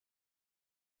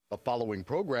The following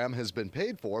program has been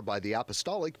paid for by the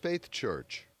Apostolic Faith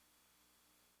Church.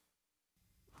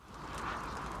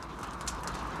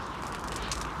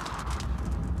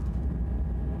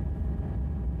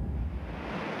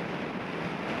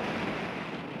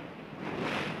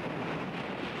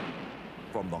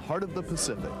 From the heart of the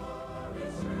Pacific,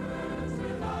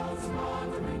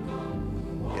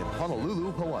 in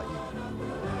Honolulu, Hawaii.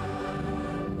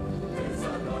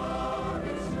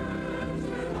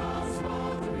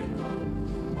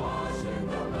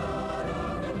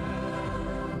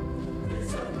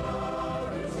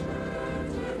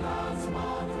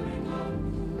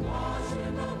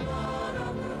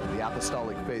 The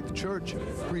Apostolic Faith Church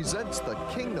presents the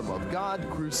Kingdom of God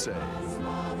Crusade.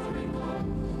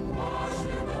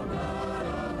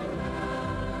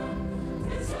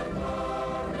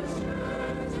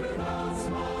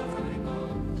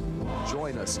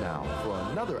 Join us now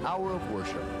for another hour of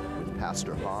worship with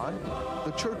Pastor Han,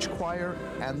 the church choir,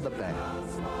 and the band.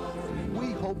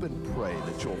 We hope and pray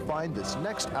that you'll find this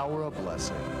next hour a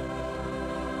blessing.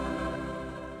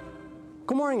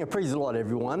 Good morning and praise the Lord,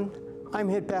 everyone. I'm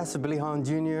Head Pastor Billy Han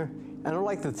Jr., and I'd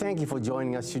like to thank you for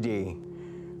joining us today.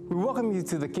 We welcome you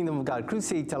to the Kingdom of God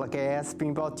Crusade telecast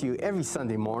being brought to you every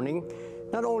Sunday morning,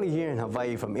 not only here in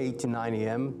Hawaii from 8 to 9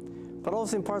 a.m., but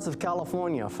also in parts of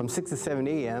California from 6 to 7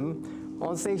 a.m.,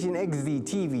 on station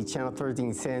XD-TV, Channel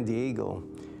 13 San Diego.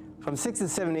 From 6 to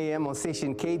 7 a.m. on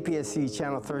station KPSC,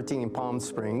 Channel 13 in Palm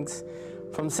Springs.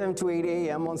 From 7 to 8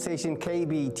 a.m. on station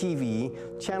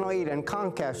KB-TV, Channel 8 and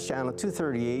Comcast Channel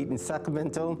 238 in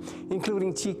Sacramento,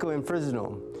 including Chico and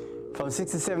Fresno. From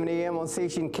 6 to 7 a.m. on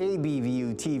station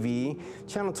KBVU-TV,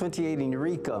 Channel 28 in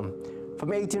Eureka.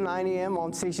 From 8 to 9 a.m.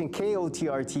 on station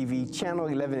KOTR-TV, Channel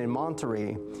 11 in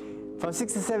Monterey. From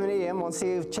 6 to 7 a.m. on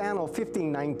Channel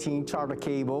 1519 Charter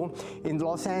Cable in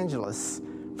Los Angeles.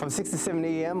 From 6 to 7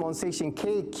 a.m. on station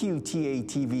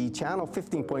KQTA-TV, Channel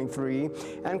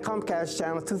 15.3, and Comcast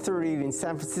Channel 238 in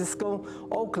San Francisco,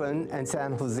 Oakland, and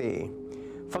San Jose.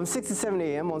 From 6 to 7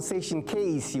 a.m. on station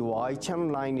KECY, Channel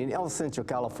 9 in El Centro,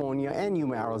 California, and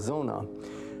Yuma, Arizona.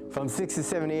 From 6 to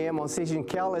 7 a.m. on station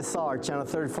KLSR, Channel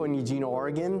 34 in Eugene,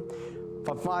 Oregon.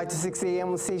 From 5 to 6 a.m.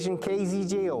 on station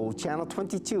KZJO, Channel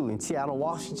 22 in Seattle,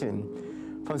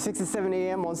 Washington. From 6 to 7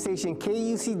 a.m. on station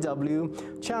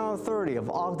KUCW, Channel 30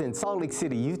 of Ogden, Salt Lake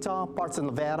City, Utah, parts of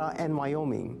Nevada, and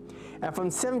Wyoming. And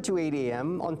from 7 to 8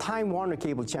 a.m. on Time Warner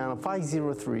Cable Channel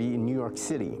 503 in New York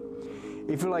City.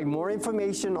 If you'd like more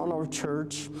information on our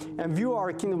church and view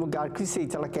our Kingdom of God Crusade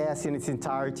telecast in its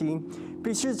entirety,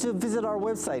 be sure to visit our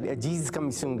website at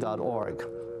JesusComingSoon.org.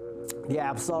 The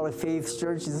Apostolic Faith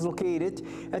Church is located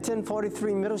at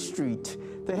 1043 Middle Street,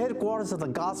 the headquarters of the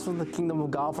gospel of the Kingdom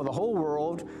of God for the whole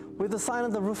world, with the sign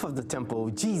on the roof of the temple,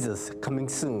 Jesus Coming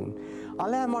Soon. Our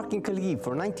landmark in Kalihi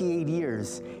for 98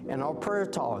 years, and our prayer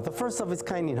tower, the first of its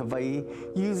kind in Hawaii,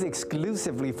 used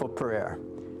exclusively for prayer.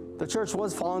 The church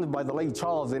was founded by the late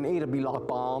Charles and Ada B.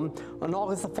 Lochbaum on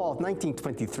August the 4th,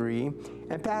 1923,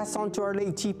 and passed on to our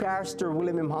late Chief Pastor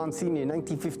William M. Hahn Sr. in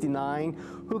 1959,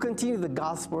 who continued the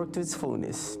gospel work to its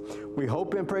fullness. We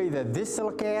hope and pray that this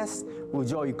telecast will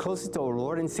draw you closer to our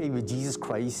Lord and Savior Jesus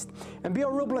Christ and be a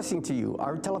real blessing to you,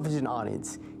 our television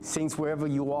audience, saints wherever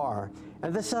you are,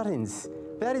 and the shut-ins,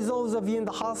 that is those of you in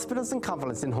the hospitals and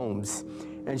convalescent homes.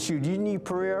 And should you need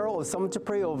prayer or someone to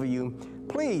pray over you,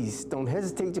 please don't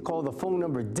hesitate to call the phone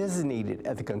number designated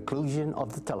at the conclusion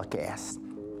of the telecast.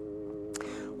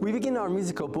 We begin our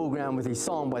musical program with a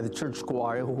song by the church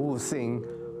choir who will sing,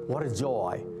 What a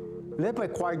Joy, led by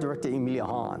choir director Emilia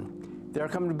Hahn. They are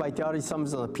accompanied by Tiari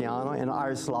Summers on the piano and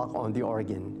Iris Locke on the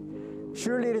organ.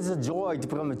 Surely it is a joy to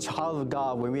become a child of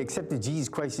God when we accepted Jesus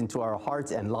Christ into our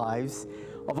hearts and lives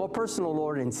of our personal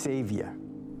Lord and Savior.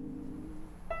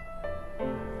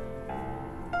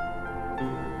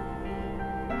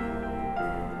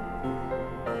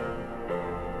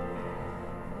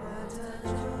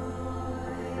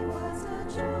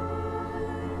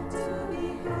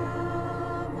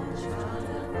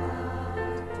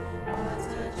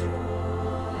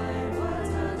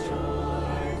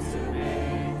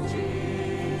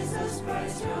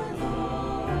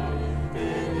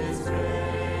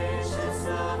 Gracious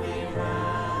loving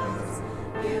hands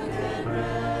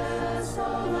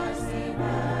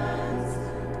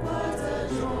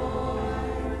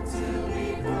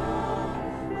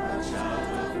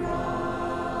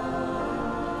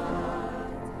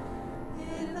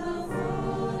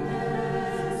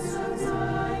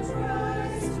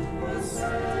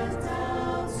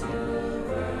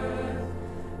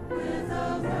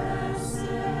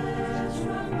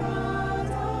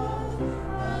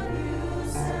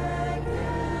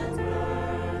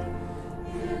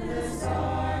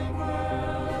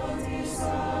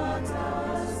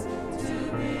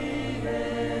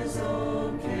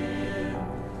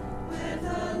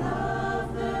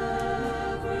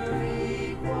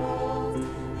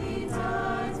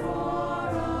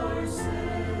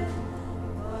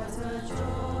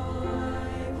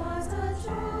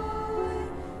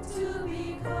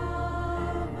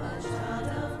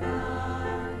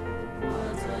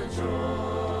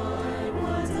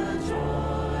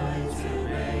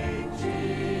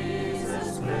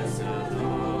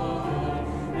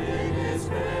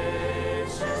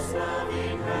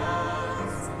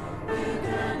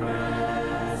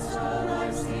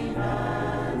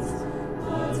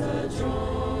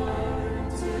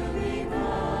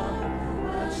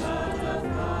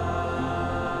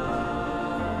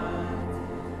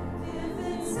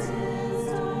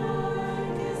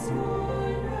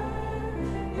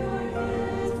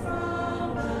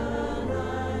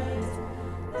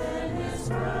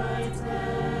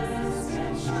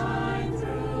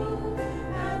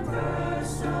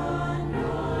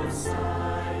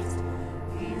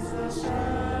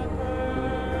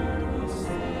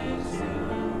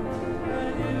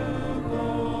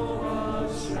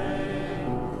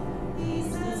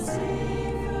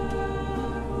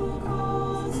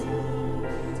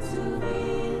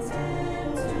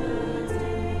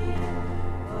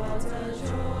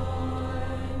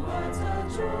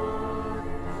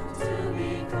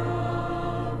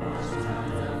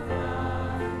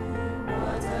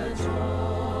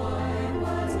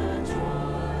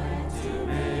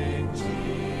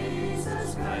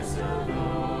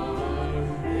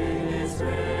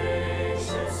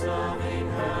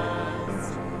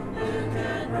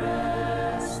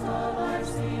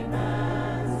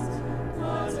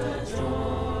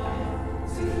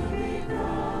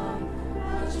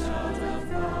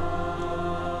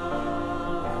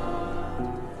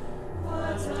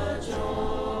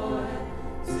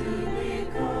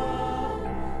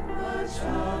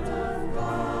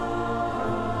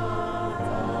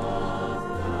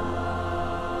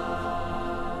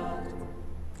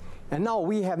And now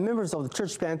we have members of the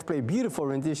church band to play a beautiful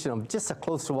rendition of Just a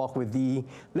Closer Walk with Thee,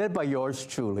 led by yours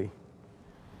truly.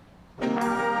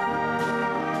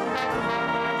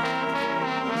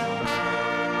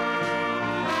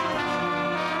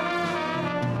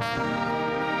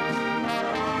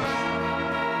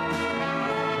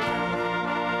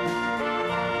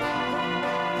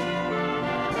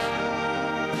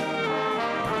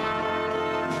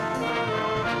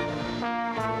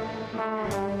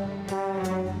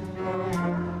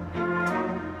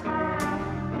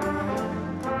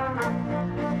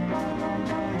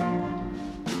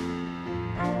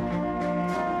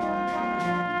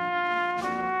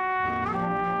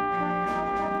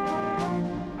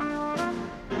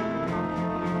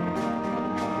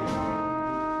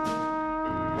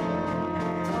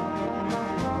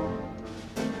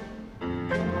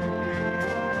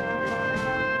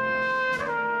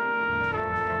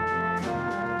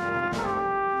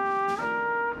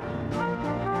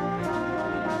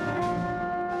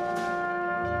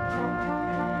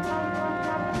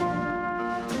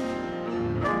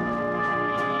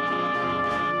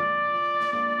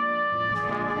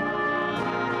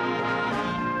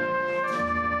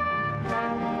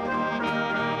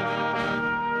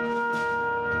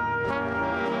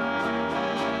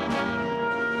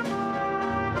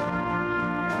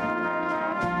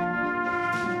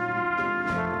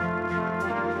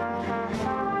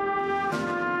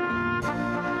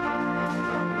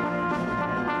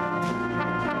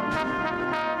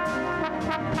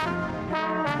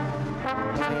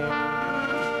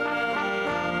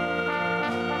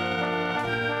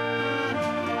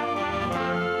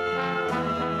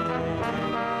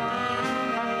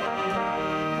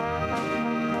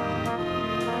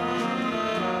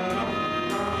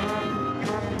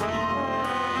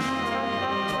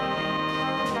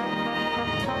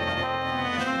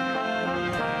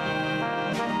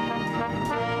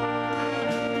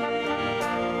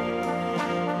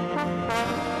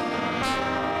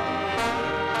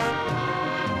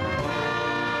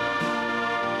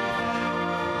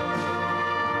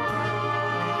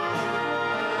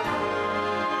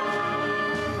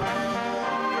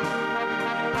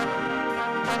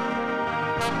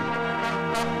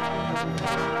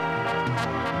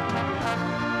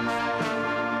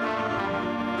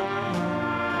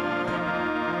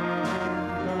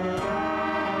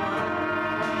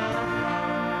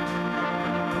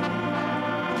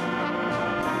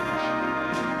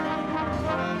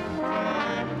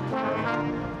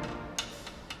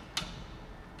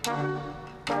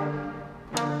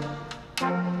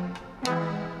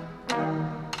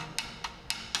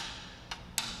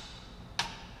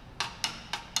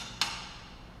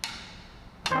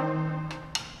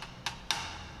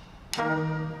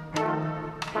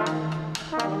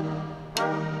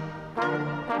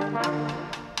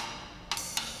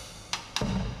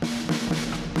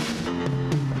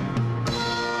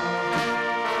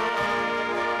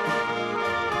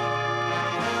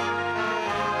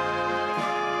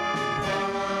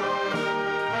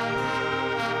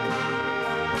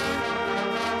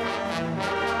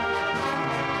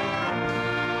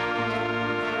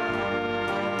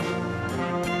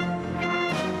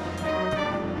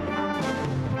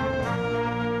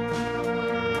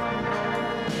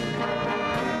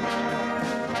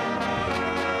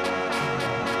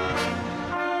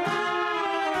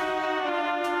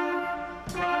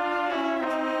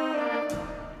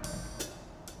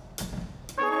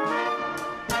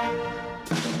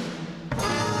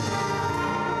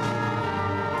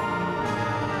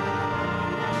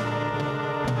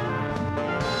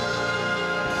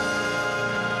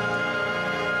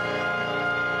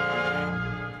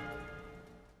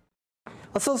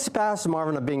 Associate Pastor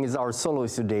Marvin Abing is our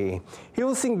soloist today. He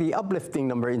will sing the uplifting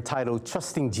number entitled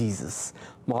Trusting Jesus.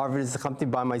 Marvin is accompanied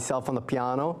by myself on the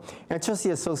piano, and Trustee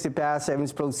Associate Pastor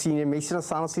Evans Pro Sr. Mason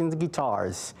Asanos in the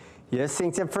guitars. Yes,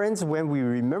 saints and friends, when we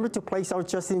remember to place our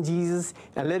trust in Jesus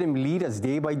and let Him lead us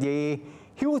day by day,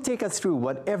 He will take us through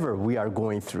whatever we are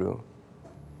going through.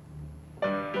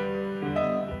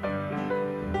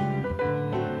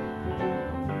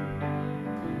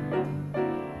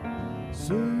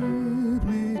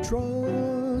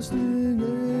 Trusting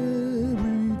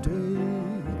every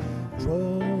day,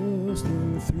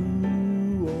 trusting through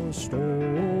a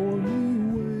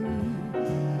stormy way,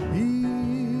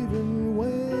 even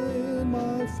when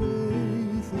my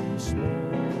faith is small.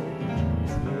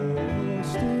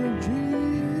 Trust in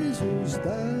Jesus,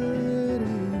 that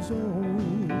is all.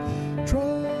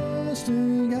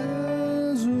 Trusting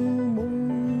as the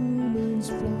moments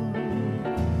fly,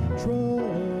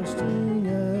 trusting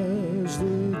as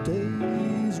the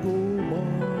days go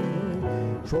by,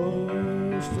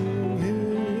 trusting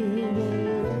Him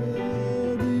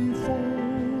whatever befall,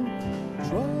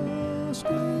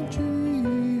 trusting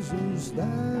Jesus,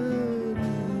 that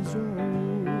is all.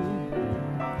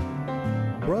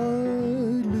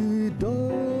 Brightly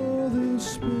doth the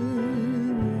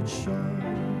Spirit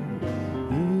shine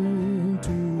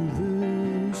into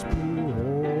this poor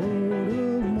heart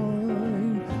of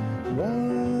mine.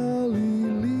 While He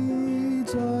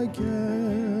leads, I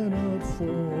cannot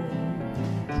fall.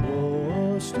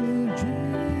 Trust in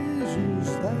Jesus,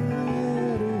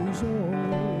 that is all.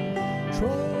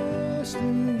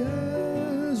 Trusting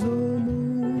as the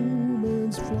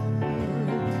moments fly,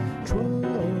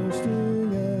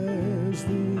 trusting as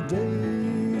the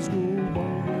days go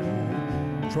by,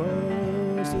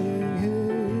 trusting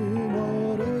Him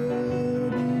whatever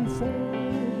befall,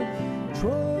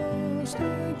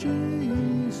 trusting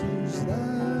Jesus,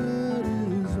 that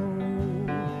is all.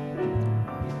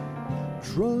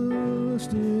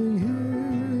 Trusting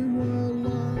Him while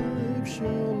life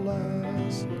shall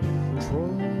last,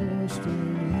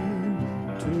 trusting Him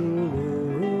till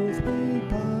earth may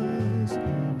pass,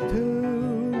 till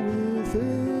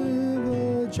within the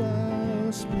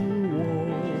jasper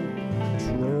wall,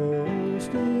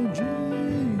 trusting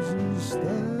Jesus,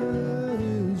 that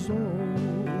is all.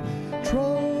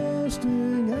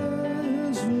 Trusting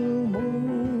as the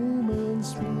moments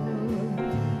fly,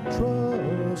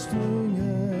 trusting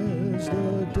as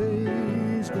the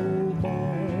days go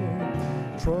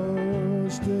by,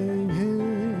 trusting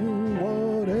Him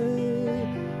whatever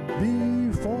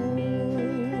befall,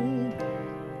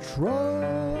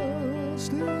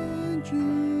 trusting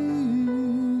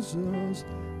Jesus,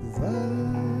 that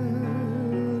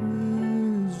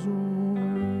is all.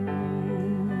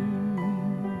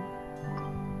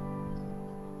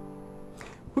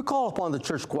 We call upon the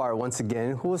church choir once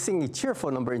again, who will sing a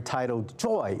cheerful number entitled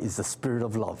Joy is the Spirit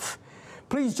of Love.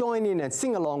 Please join in and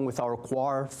sing along with our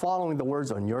choir, following the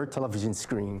words on your television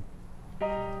screen.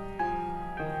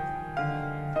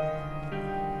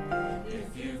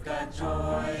 If you've got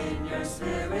joy in your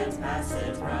spirit, pass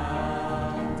it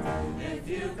round. If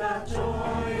you've got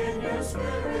joy in your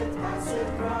spirit, pass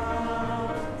it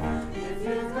round. If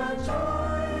you've got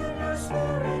joy in your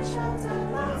spirit, shout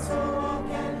it loud so all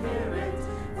can hear it.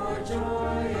 For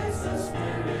joy is the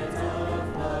spirit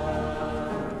of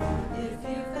love. If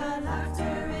you've got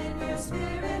laughter in your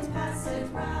spirit, pass it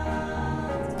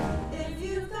round. If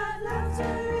you've got laughter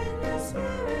in your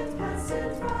spirit, pass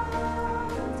it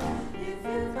round. If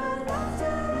you've got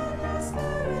laughter in your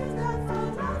spirit, laugh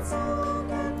out loud so all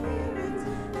can hear it.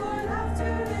 For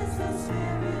laughter is the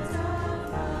spirit of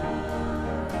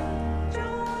love.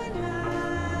 Join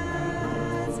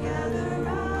hands, gather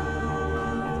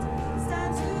round,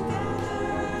 stand together,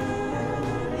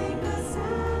 make a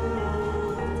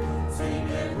sound. Sing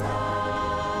it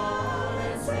loud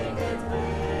and sing it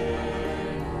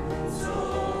clear, so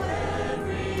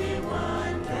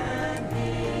everyone can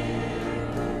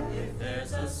hear. If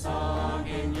there's a song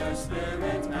in your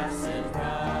spirit, pass it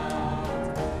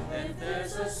round. If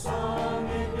there's a song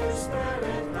in your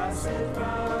spirit, pass it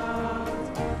round.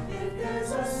 If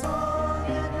there's a song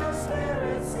in your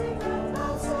spirit, sing it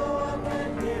loud so all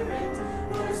can hear it.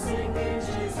 We're singing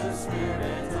Jesus,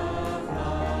 Spirit of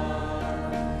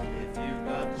love. If you've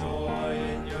got joy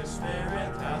in your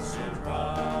spirit, pass it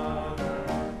round.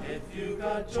 If you've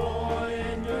got joy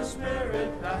in your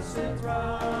spirit, pass it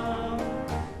round.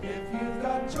 If you've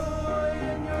got joy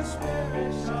in your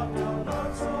spirit, shout out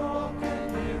loud so all can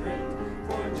hear it.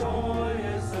 For joy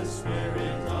is the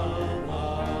spirit of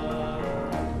love.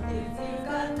 If you've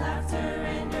got laughter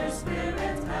in your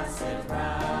spirit, pass it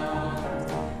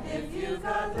round. If you've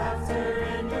got laughter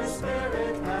in your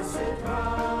spirit, pass it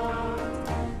round.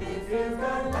 If you've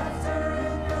got laughter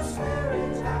in your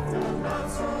spirit, laugh out loud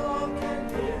so all can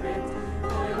hear it.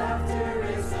 For laughter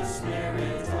is the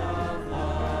spirit of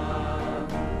love.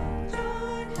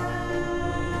 Join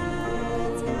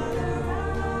hands, gather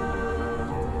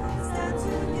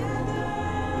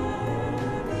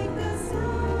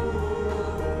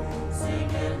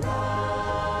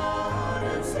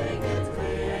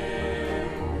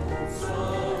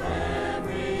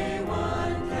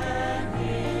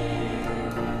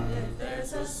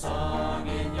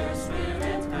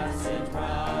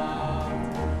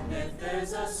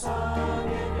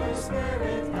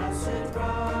passive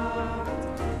round.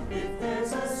 If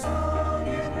there's a song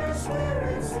in your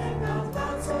spirit, sing out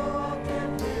loud so all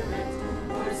can hear it.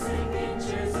 We're singing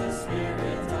cheers the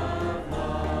spirit of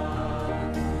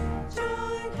love.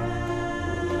 Join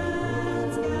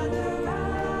hands, gather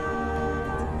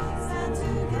round, stand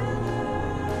together,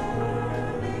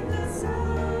 make the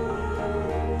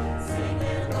sound. Sing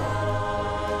it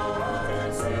loud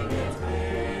and sing it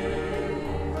clear,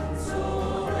 so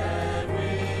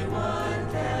everyone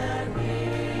can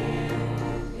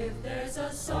hear. If there's a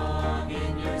song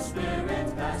in your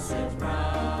spirit, pass it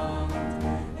round.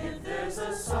 If there's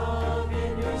a song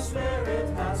in your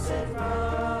spirit, pass it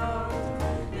round.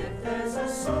 If there's a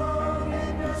song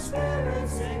in your spirit,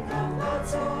 sing out loud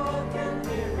so all can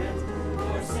hear it.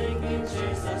 We're singing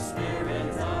cheers the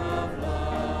spirit of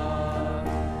love.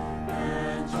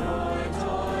 And joy,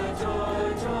 joy,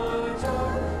 joy, joy,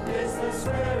 joy is the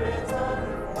spirit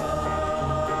of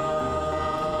love.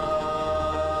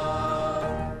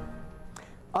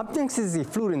 Up next is the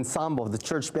flute ensemble of the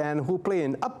church band who play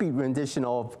an upbeat rendition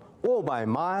of Oh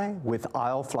My with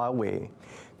I'll Fly Away.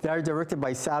 They are directed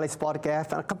by Sally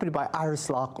Spotgaff and accompanied by Iris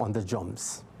Locke on the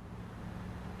drums.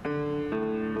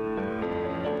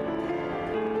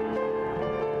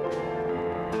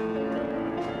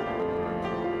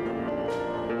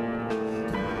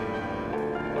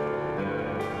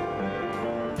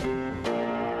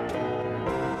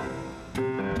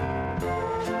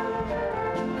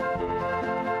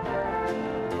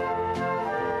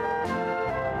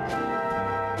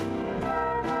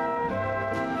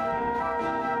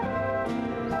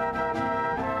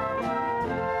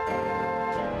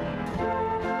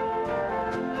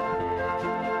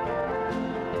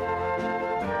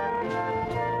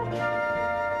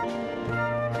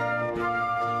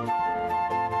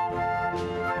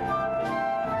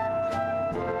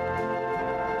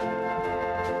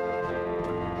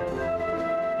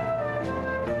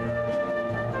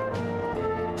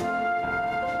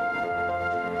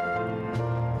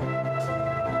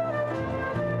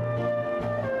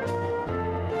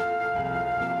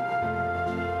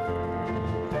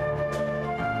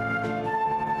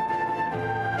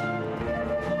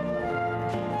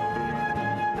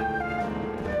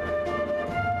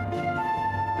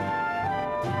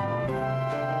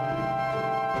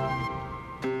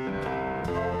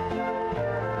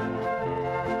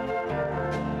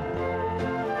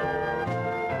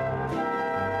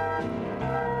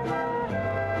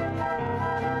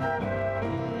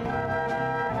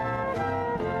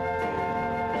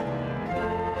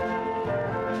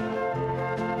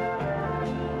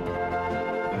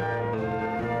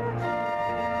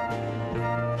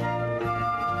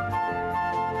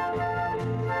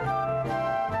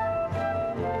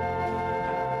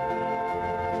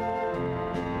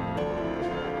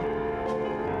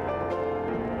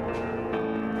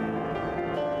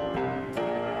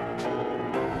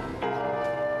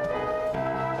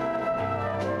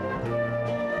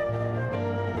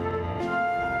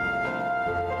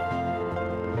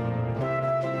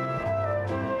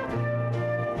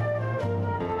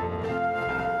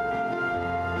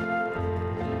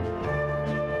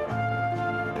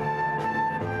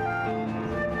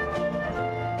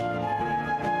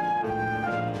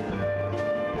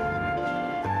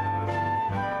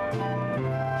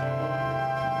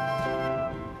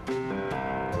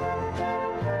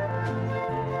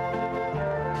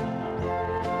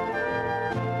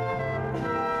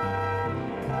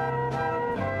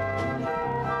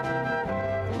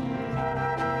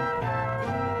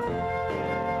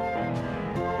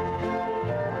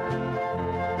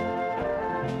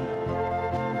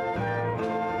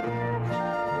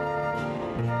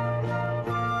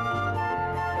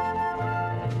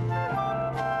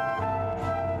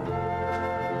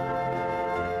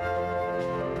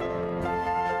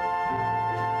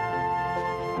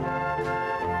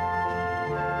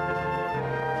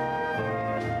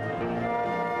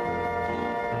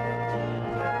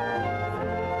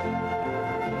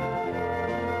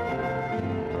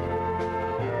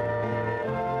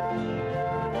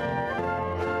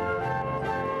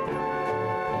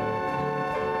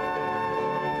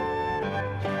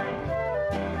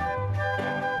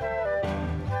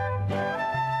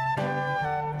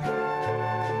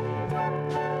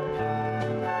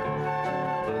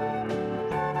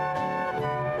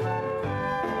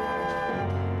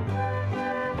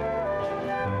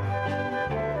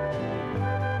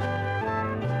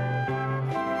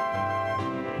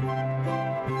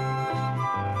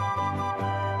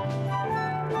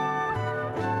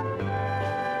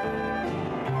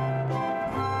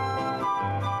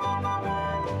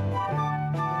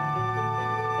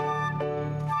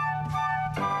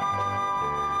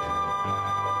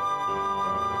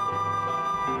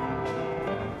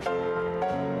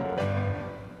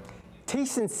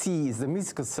 Taste and See is the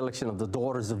musical selection of the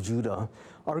Daughters of Judah,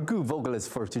 our group vocalists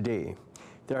for today.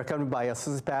 They are accompanied by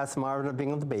Associate Pastor Marvin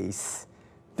Abing on the bass.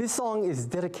 This song is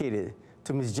dedicated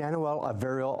to Ms. Januel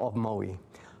Averio of Maui,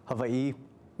 Hawaii.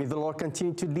 May the Lord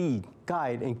continue to lead,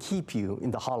 guide, and keep you in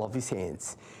the hollow of his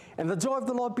hands. And the joy of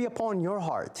the Lord be upon your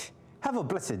heart. Have a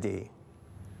blessed day.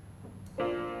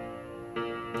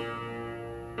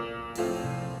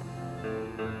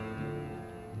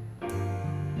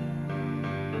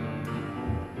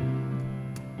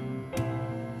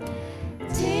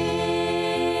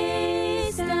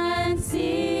 Taste and see,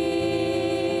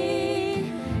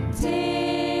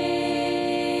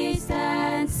 taste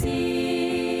and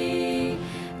see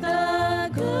the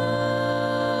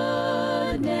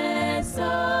goodness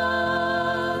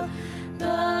of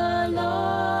the Lord.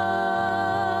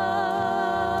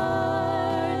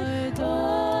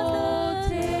 Oh,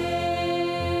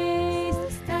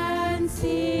 taste and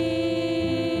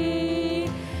see,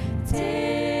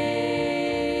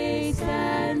 taste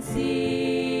and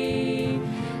see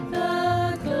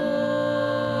the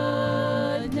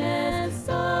goodness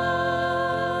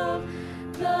of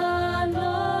the Lord,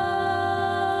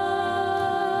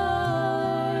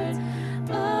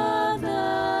 of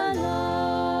the Lord.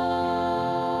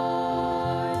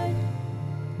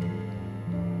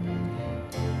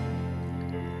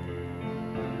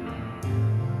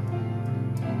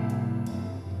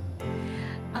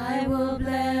 I will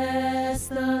bless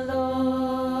the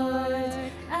Lord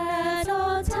at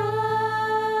all times.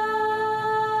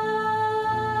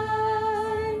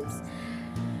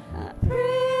 Praise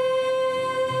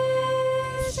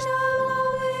shall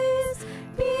always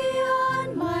be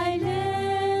on my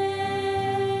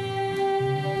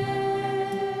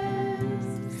lips.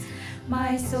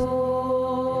 My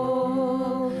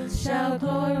soul shall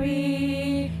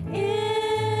glory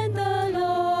in the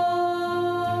Lord.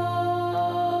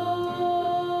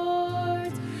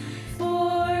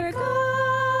 For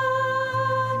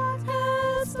God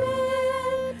has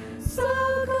been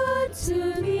so good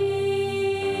to me.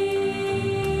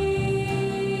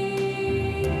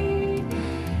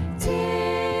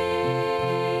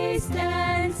 Taste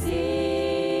and see,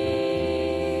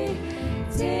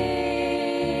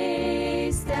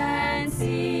 taste and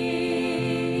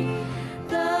see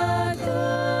the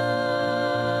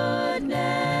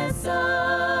goodness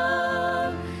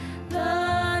of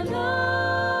the Lord.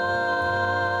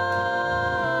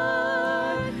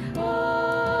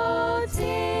 Oh,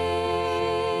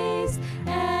 taste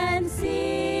and see,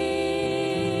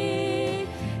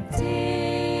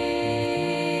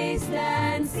 taste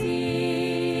and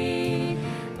see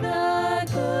the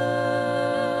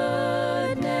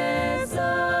goodness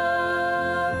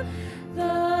of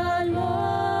the Lord,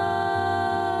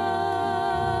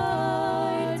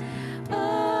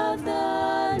 of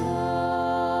the Lord.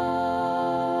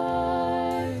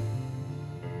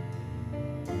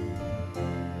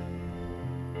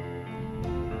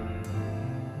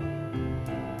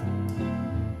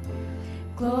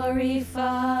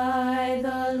 Glorify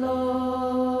the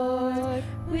Lord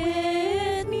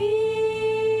with me.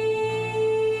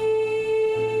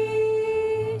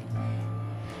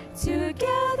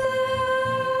 Together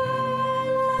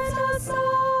let us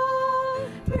all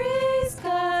praise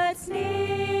God's name.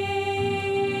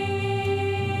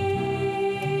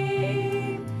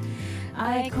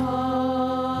 I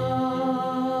called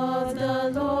the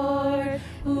Lord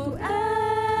who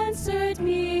answered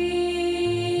me.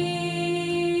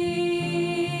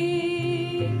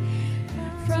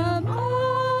 From all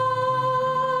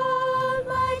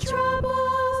my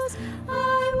troubles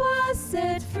I was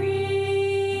set free.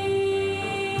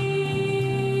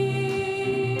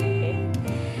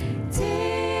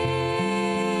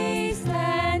 Taste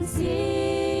and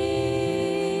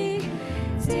see,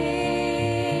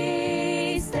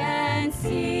 taste and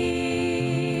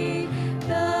see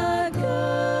the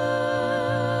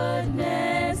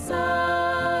goodness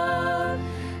of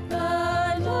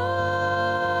the Lord.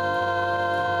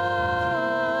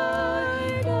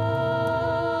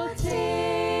 Oh,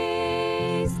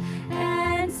 taste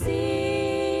and see,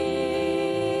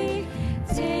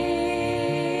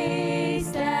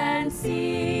 taste and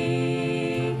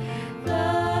see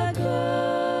the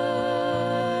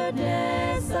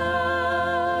goodness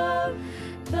of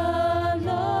the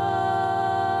Lord,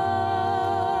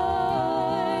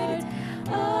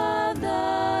 of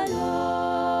the Lord.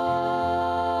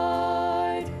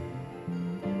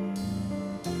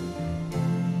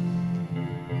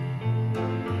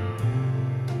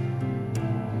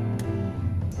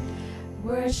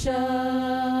 Worship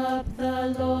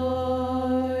the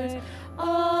Lord,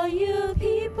 all you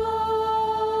people.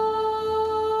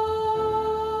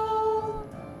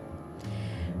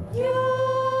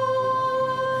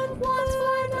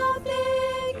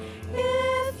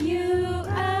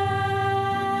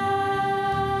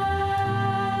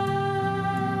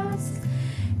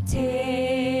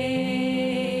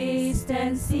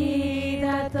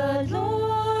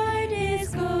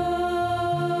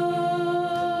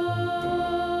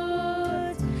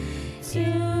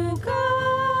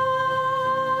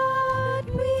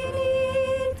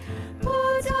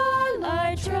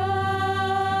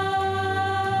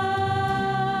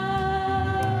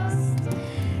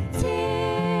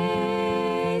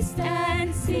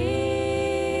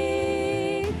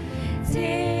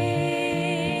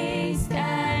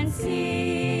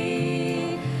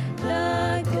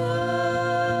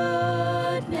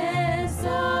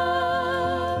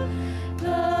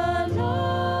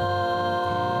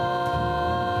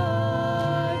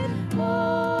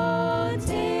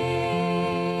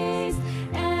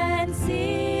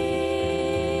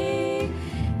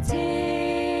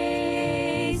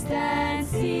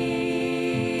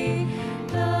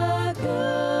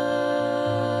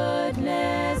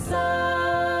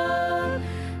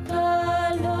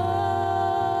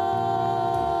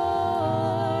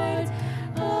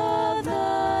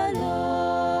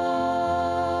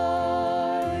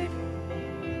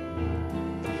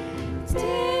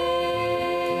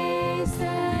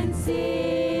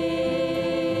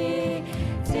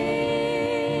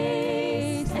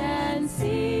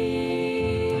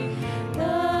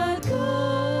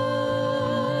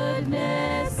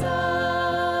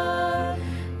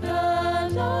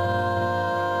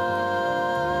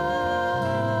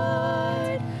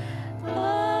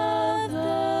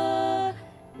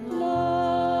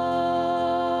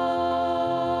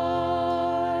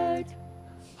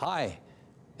 Hi,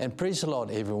 and praise the Lord,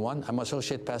 everyone. I'm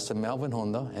Associate Pastor Melvin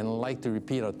Honda, and I'd like to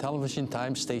repeat our television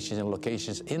time, stations, and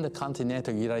locations in the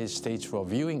continental United States for our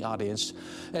viewing audience,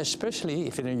 especially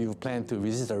if any of you plan to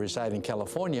visit or reside in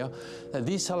California.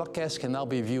 These telecasts can now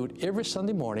be viewed every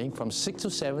Sunday morning from 6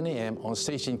 to 7 a.m. on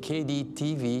station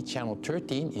KDTV Channel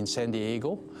 13 in San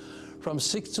Diego, from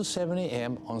 6 to 7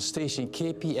 a.m. on station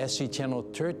KPSC Channel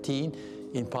 13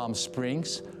 in Palm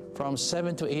Springs, from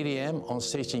 7 to 8 a.m. on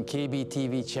station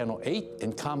KBTV Channel 8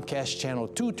 and Comcast Channel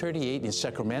 238 in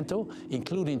Sacramento,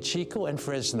 including Chico and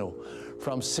Fresno,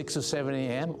 from 6 to 7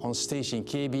 a.m. on station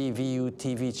KBVU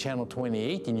TV Channel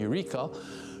 28 in Eureka,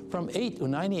 from 8 to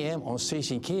 9 a.m. on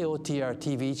station KOTR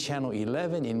TV Channel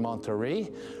 11 in Monterey,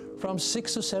 from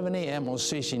 6 to 7 a.m. on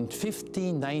station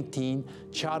 1519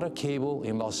 Charter Cable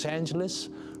in Los Angeles,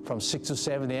 from 6 to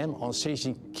 7 a.m. on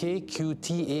station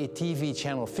KQTA TV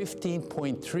Channel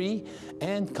 15.3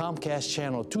 and Comcast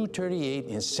Channel 238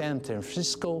 in San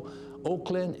Francisco,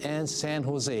 Oakland, and San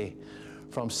Jose.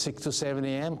 From 6 to 7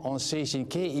 a.m. on station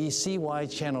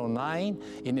KECY Channel 9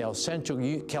 in El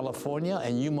Centro, California,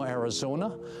 and Yuma,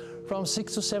 Arizona. From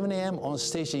 6 to 7 a.m. on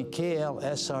station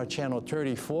KLSR Channel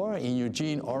 34 in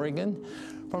Eugene, Oregon.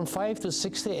 From 5 to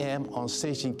 6 a.m. on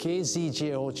station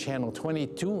KZJO Channel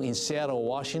 22 in Seattle,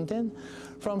 Washington.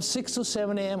 From 6 to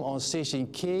 7 a.m. on station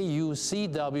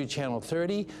KUCW Channel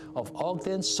 30 of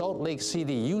Ogden, Salt Lake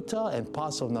City, Utah, and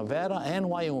parts of Nevada and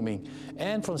Wyoming.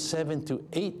 And from 7 to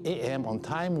 8 a.m. on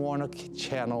Time Warner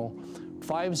Channel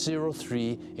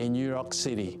 503 in New York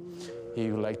City. If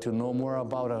you would like to know more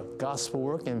about our gospel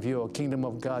work and view our Kingdom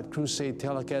of God Crusade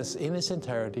telecast in its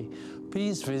entirety,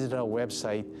 please visit our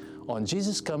website on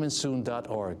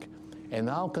JesusComingSoon.org. And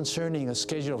now concerning a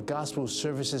schedule of gospel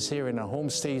services here in our home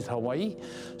state, Hawaii,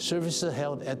 services are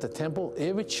held at the temple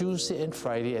every Tuesday and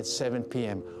Friday at 7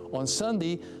 p.m. On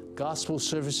Sunday, gospel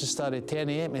services start at 10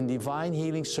 a.m. and divine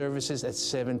healing services at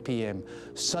 7 p.m.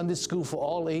 Sunday school for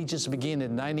all ages begin at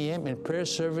 9 a.m. and prayer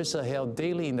services are held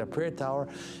daily in the prayer tower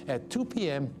at 2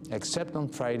 p.m. except on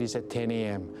Fridays at 10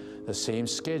 a.m. The same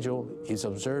schedule is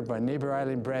observed by Neighbor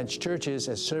Island branch churches,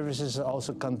 as services are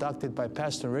also conducted by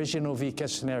Pastor Reginald V.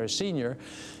 Castanera Sr.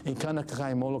 in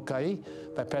Kaunakakai, Molokai,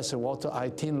 by Pastor Walter I.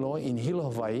 Tinloy in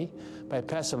Hilo, Hawaii, by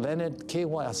Pastor Leonard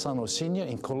K.Y. Asano Sr.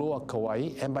 in Koloa,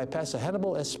 Kauai, and by Pastor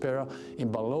Hannibal Espera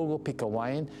in Balogo,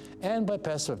 Pikawayan, and by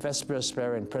Pastor Vesper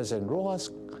Espera and President Rojas,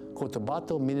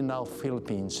 Cotabato, Mindanao,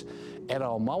 Philippines. At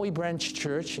our Maui Branch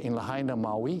Church in Lahaina,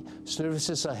 Maui,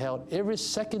 services are held every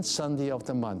second Sunday of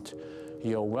the month.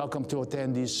 You're welcome to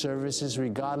attend these services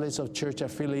regardless of church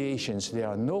affiliations. There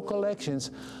are no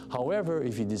collections. However,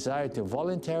 if you desire to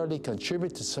voluntarily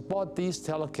contribute to support these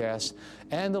telecasts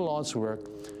and the Lord's work,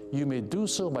 you may do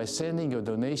so by sending your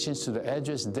donations to the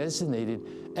address designated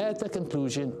at the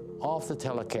conclusion of the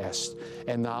telecast.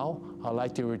 And now, I'd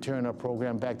like to return our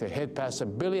program back to Head Pastor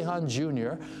Billy Hahn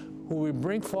Jr., who will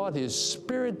bring forth his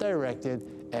Spirit-directed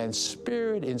and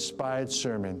Spirit-inspired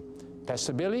sermon.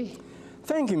 Pastor Billy?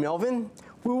 Thank you, Melvin.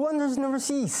 Your wonders never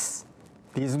cease.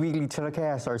 These weekly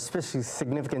telecasts are especially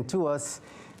significant to us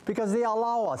because they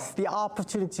allow us the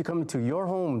opportunity to come into your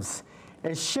homes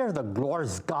and share the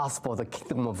glorious gospel of the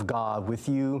kingdom of God with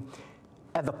you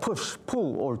at the push,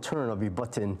 pull, or turn of your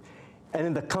button and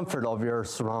in the comfort of your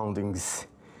surroundings.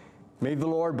 May the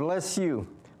Lord bless you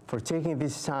for taking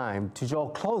this time to draw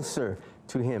closer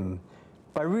to Him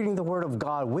by reading the Word of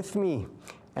God with me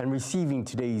and receiving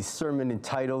today's sermon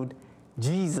entitled,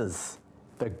 Jesus,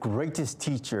 the Greatest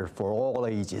Teacher for All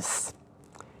Ages.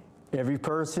 Every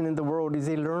person in the world is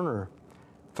a learner.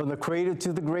 From the cradle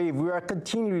to the grave, we are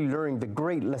continually learning the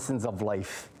great lessons of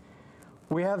life.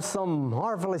 We have some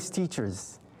marvelous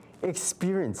teachers,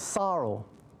 experience, sorrow,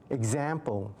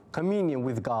 example, communion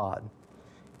with God,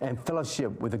 and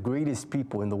fellowship with the greatest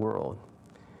people in the world.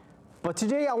 But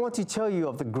today I want to tell you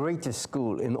of the greatest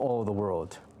school in all the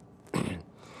world.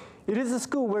 It is a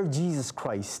school where Jesus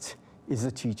Christ is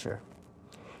the teacher.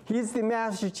 He is the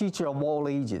master teacher of all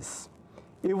ages.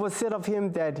 It was said of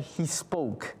him that he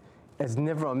spoke as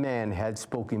never a man had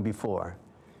spoken before,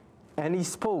 and he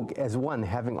spoke as one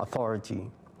having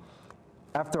authority.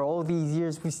 After all these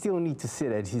years, we still need to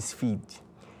sit at his feet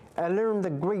and learn the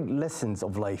great lessons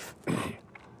of life.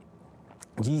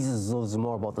 Jesus knows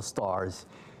more about the stars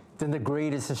than the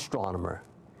greatest astronomer.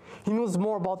 He knows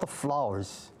more about the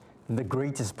flowers than the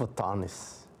greatest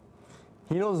botanist.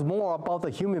 He knows more about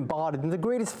the human body than the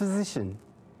greatest physician.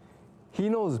 He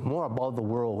knows more about the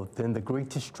world than the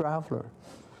greatest traveler.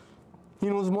 He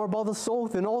knows more about the soul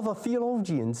than all the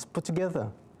theologians put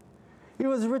together. It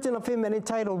was written of him and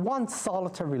entitled One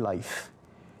Solitary Life.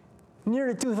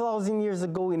 Nearly 2,000 years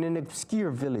ago, in an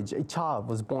obscure village, a child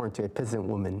was born to a peasant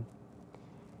woman.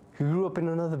 He grew up in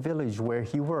another village where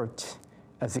he worked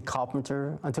as a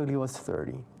carpenter until he was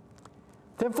 30.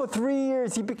 Then for 3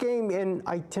 years, he became an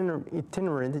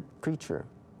itinerant preacher.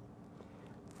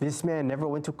 This man never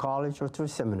went to college or to a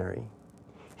seminary.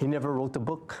 He never wrote a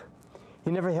book.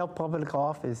 He never held public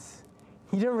office.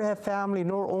 He never had family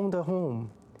nor owned a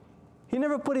home. He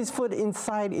never put his foot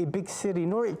inside a big city,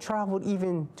 nor traveled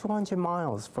even 200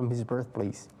 miles from his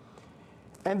birthplace.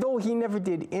 And though he never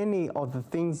did any of the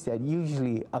things that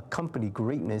usually accompany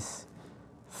greatness,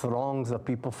 throngs of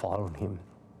people followed him.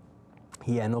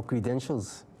 He had no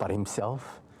credentials but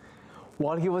himself.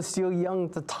 While he was still young,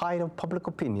 the tide of public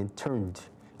opinion turned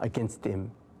against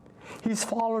him. His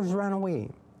followers ran away.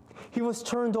 He was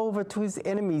turned over to his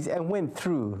enemies and went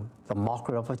through the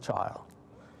mockery of a child.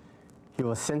 He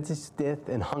was sentenced to death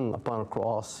and hung upon a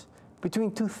cross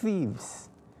between two thieves.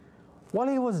 While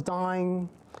he was dying,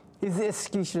 his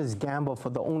executioners gambled for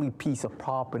the only piece of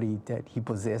property that he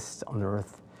possessed on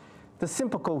earth, the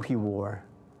simple coat he wore.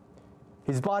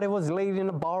 His body was laid in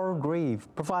a borrowed grave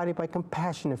provided by a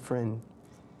compassionate friend.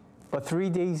 But 3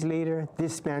 days later,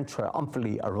 this man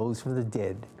triumphantly arose from the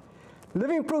dead,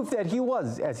 living proof that he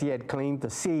was, as he had claimed, the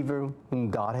Savior whom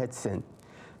God had sent,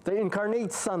 the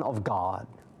incarnate Son of God.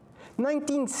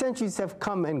 19 centuries have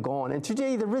come and gone, and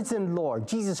today the risen Lord,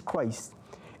 Jesus Christ,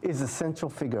 is the central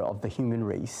figure of the human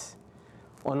race.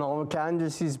 On our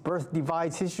calendars, his birth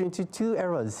divides history into 2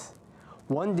 eras.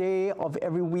 1 day of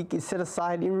every week is set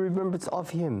aside in remembrance of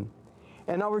him,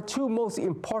 and our 2 most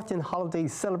important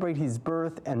holidays celebrate his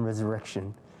birth and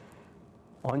resurrection.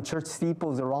 On church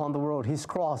steeples around the world, his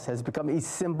cross has become a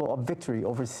symbol of victory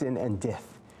over sin and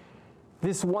death.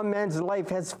 This one man's life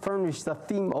has furnished the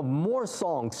theme of more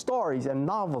songs, stories, and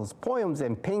novels, poems,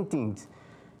 and paintings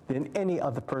than any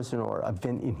other person or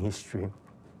event in history.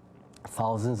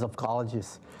 Thousands of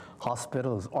colleges,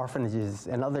 hospitals, orphanages,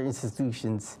 and other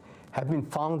institutions have been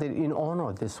founded in honor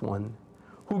of this one,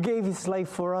 who gave his life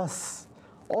for us.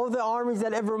 All the armies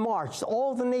that ever marched,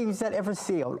 all the navies that ever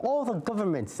sailed, all the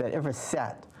governments that ever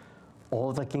sat,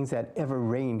 all the kings that ever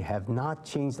reigned have not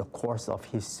changed the course of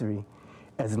history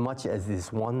as much as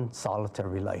this one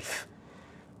solitary life.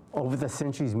 Over the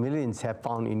centuries, millions have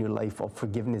found a new life of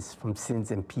forgiveness from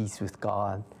sins and peace with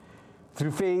God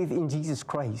through faith in Jesus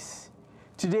Christ.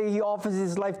 Today, he offers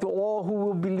his life to all who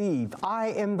will believe. I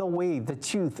am the way, the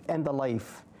truth, and the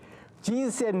life.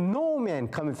 Jesus said, no man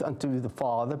cometh unto the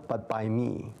Father but by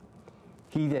me.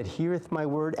 He that heareth my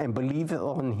word and believeth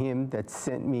on him that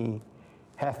sent me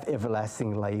hath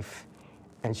everlasting life,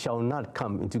 and shall not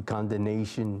come into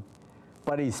condemnation,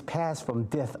 but is passed from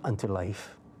death unto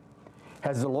life.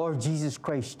 Has the Lord Jesus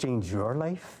Christ changed your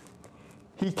life?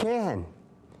 He can.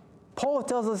 Paul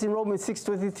tells us in Romans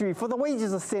 6:23, for the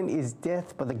wages of sin is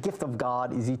death, but the gift of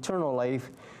God is eternal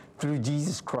life through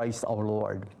Jesus Christ our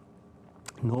Lord.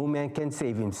 No man can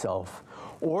save himself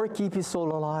or keep his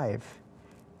soul alive.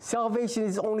 Salvation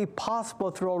is only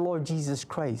possible through our Lord Jesus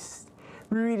Christ.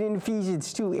 We read in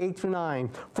Ephesians 2:8-9,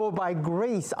 for by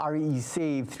grace are ye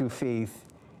saved through faith,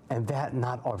 and that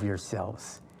not of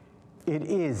yourselves. It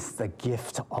is the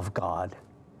gift of God,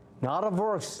 not of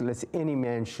works, lest any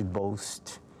man should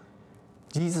boast.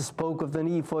 Jesus spoke of the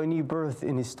need for a new birth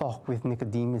in his talk with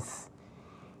Nicodemus.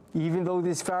 Even though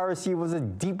this Pharisee was a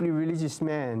deeply religious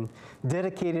man,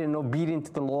 dedicated and obedient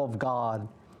to the law of God,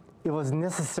 it was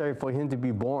necessary for him to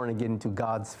be born again into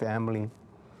God's family.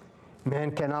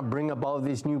 Man cannot bring about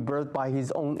this new birth by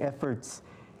his own efforts,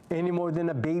 any more than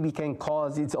a baby can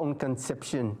cause its own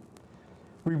conception.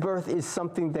 Rebirth is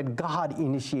something that God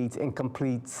initiates and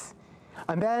completes.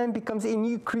 A man becomes a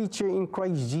new creature in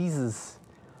Christ Jesus.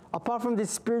 Apart from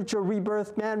this spiritual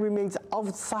rebirth, man remains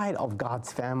outside of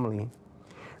God's family.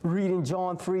 Read in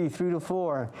John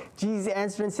 3:3-4, Jesus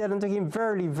answered and said unto him,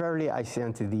 verily, verily, I say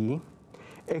unto thee,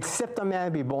 except a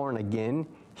man be born again,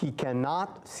 he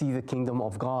cannot see the kingdom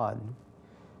of God.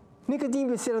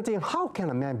 Nicodemus said unto him, how can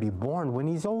a man be born when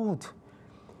he's old?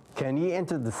 Can he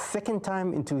enter the second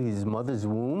time into his mother's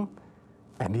womb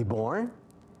and be born?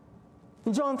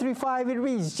 In John 3:5 it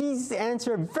reads, Jesus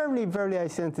answered, verily, verily, I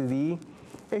say unto thee,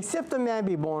 except a man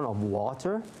be born of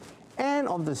water and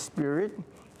of the Spirit,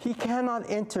 he cannot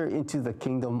enter into the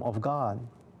kingdom of God.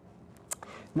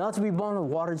 Not to be born of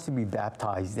water is to be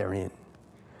baptized therein.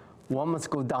 One must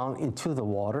go down into the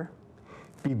water,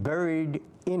 be buried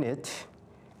in it,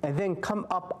 and then come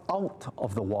up out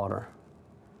of the water.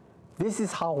 This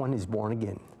is how one is born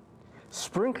again.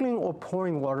 Sprinkling or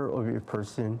pouring water over a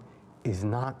person is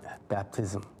not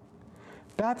baptism.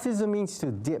 Baptism means to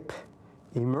dip,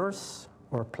 immerse,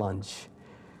 or plunge.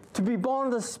 To be born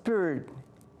of the Spirit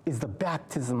is the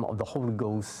baptism of the Holy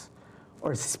Ghost,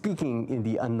 or speaking in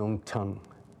the unknown tongue.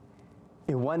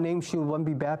 In what name should one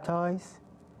be baptized?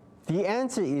 The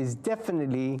answer is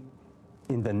definitely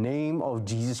in the name of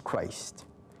Jesus Christ.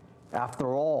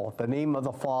 After all, the name of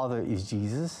the Father is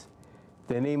Jesus.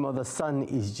 The name of the Son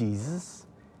is Jesus.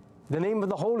 The name of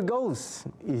the Holy Ghost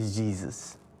is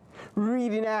Jesus.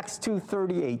 Read in Acts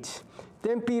 2:38.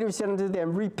 Then Peter said unto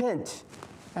them, Repent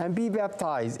and be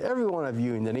baptized, every one of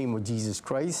you, in the name of Jesus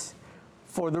Christ,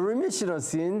 for the remission of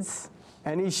sins,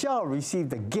 and he shall receive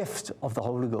the gift of the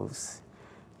Holy Ghost.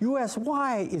 You ask,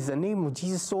 why is the name of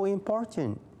Jesus so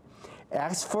important?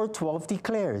 Acts 4:12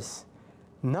 declares,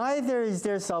 Neither is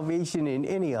there salvation in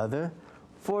any other,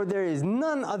 for there is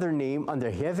none other name under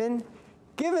heaven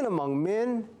given among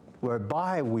men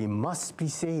whereby we must be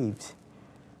saved.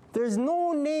 There's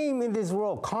no name in this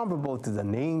world comparable to the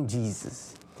name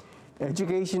Jesus.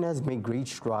 Education has made great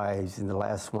strides in the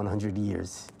last 100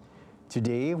 years.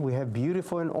 Today, we have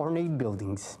beautiful and ornate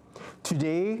buildings.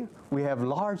 Today, we have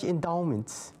large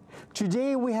endowments.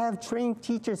 Today, we have trained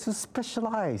teachers who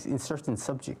specialize in certain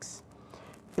subjects.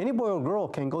 Any boy or girl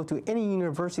can go to any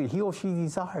university he or she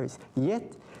desires,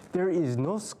 yet there is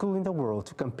no school in the world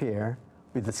to compare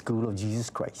with the school of Jesus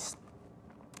Christ.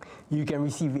 You can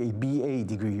receive a BA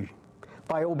degree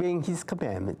by obeying his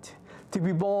commandment to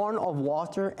be born of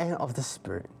water and of the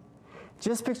Spirit.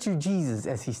 Just picture Jesus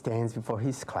as he stands before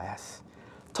his class,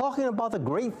 talking about the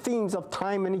great themes of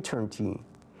time and eternity.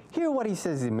 Hear what he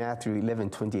says in Matthew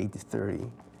 11:28-30.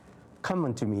 Come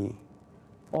unto me,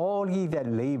 all ye that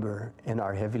labor and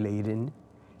are heavy laden,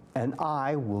 and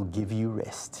I will give you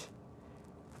rest.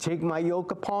 Take my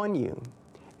yoke upon you,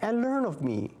 and learn of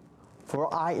me,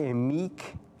 for I am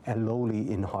meek and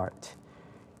lowly in heart,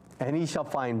 and ye shall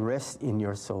find rest in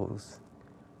your souls.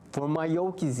 For my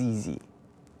yoke is easy,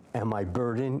 and my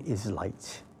burden is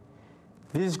light.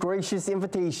 This gracious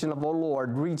invitation of our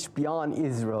Lord reached beyond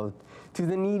Israel to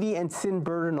the needy and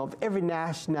sin-burdened of every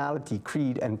nationality,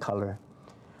 creed, and color.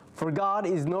 For God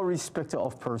is no respecter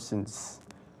of persons.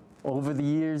 Over the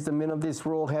years, the men of this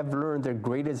world have learned their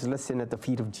greatest lesson at the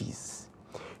feet of Jesus.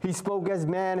 He spoke as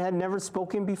man had never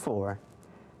spoken before.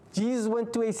 Jesus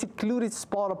went to a secluded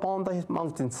spot upon the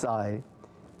mountainside.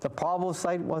 The probable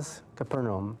site was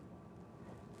Capernaum.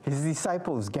 His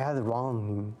disciples gathered around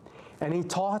him, and he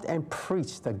taught and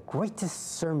preached the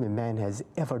greatest sermon man has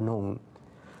ever known,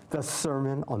 the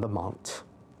Sermon on the Mount.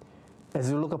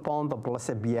 As we look upon the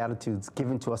blessed Beatitudes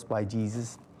given to us by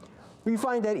Jesus, we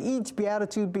find that each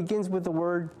Beatitude begins with the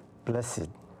word blessed,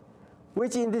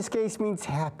 which in this case means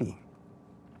happy.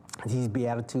 These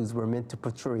Beatitudes were meant to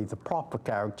portray the proper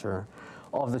character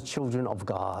of the children of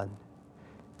God.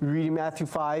 We read in Matthew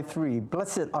 5:3,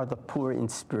 Blessed are the poor in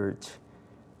spirit,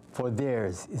 for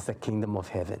theirs is the kingdom of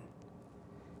heaven.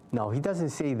 Now, he doesn't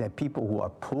say that people who are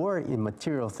poor in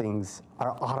material things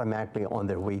are automatically on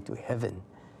their way to heaven.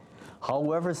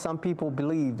 However, some people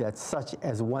believe that such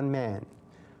as one man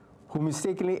who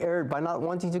mistakenly erred by not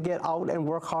wanting to get out and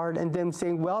work hard, and then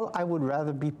saying, well, I would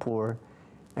rather be poor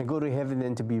and go to heaven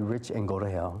than to be rich and go to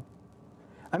hell.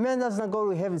 A man does not go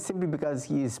to heaven simply because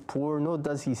he is poor, nor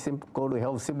does he go to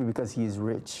hell simply because he is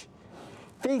rich.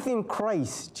 Faith in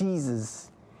Christ,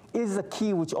 Jesus, is the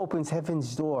key which opens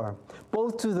heaven's door,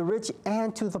 both to the rich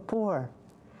and to the poor.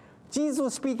 Jesus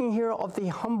was speaking here of the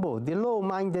humble, the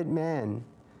low-minded man.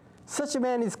 Such a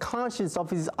man is conscious of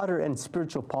his utter and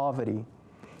spiritual poverty.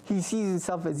 He sees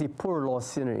himself as a poor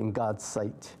lost sinner in God's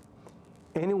sight.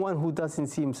 Anyone who doesn't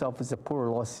see himself as a poor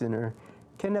lost sinner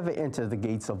can never enter the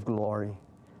gates of glory.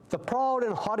 The proud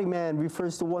and haughty man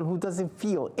refers to one who doesn't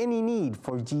feel any need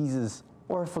for Jesus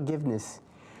or forgiveness.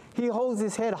 He holds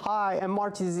his head high and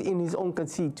marches in his own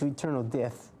conceit to eternal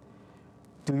death.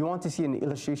 Do you want to see an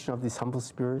illustration of this humble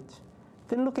spirit?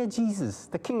 Then look at Jesus,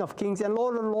 the King of Kings and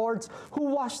Lord of Lords, who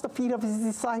washed the feet of his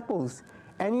disciples,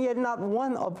 and yet not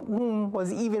one of whom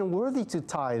was even worthy to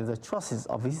tie the trusses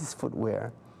of his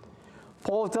footwear.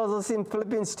 Paul tells us in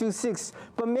Philippians 2:6,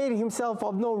 but made himself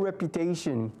of no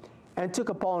reputation, and took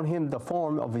upon him the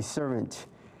form of a servant,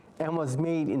 and was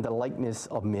made in the likeness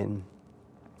of men.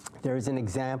 There is an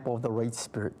example of the right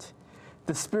spirit.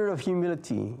 The spirit of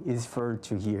humility is referred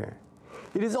to here.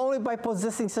 It is only by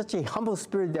possessing such a humble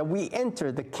spirit that we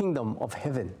enter the kingdom of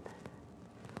heaven.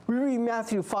 We read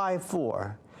Matthew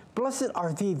 5:4, Blessed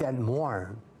are they that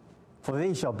mourn, for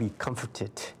they shall be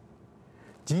comforted.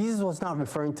 Jesus was not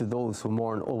referring to those who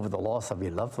mourn over the loss of a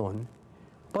loved one,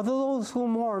 but to those who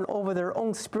mourn over their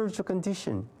own spiritual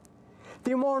condition.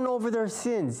 They mourn over their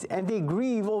sins, and they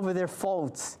grieve over their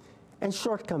faults and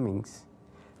shortcomings.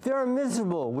 They are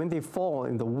miserable when they fall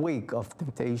in the wake of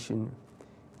temptation.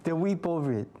 They weep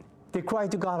over it. They cry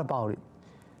to God about it.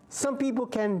 Some people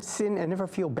can sin and never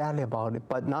feel badly about it,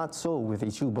 but not so with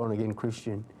a true born-again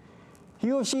Christian.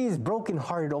 He or she is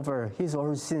brokenhearted over his or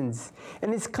her sins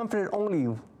and is comforted only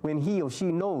when he or she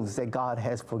knows that God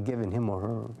has forgiven him or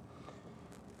her.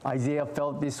 Isaiah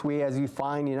felt this way, as we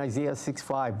find in Isaiah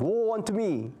 6:5. Woe unto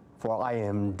me, for I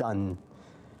am done,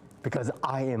 because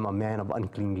I am a man of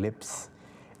unclean lips,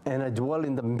 and I dwell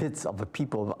in the midst of a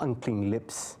people of unclean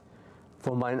lips.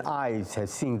 For mine eyes have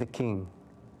seen the King,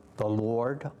 the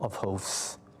Lord of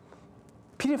hosts.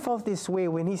 Peter felt this way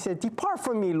when he said, Depart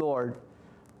from me, Lord,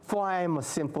 for I am a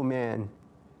sinful man.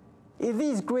 If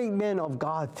these great men of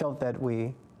God felt that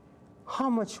way, how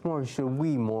much more should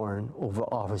we mourn over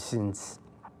our sins?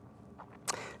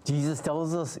 Jesus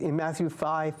tells us in Matthew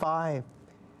 5:5,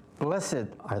 Blessed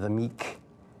are the meek,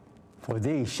 for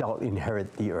they shall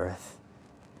inherit the earth.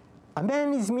 A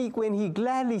man is meek when he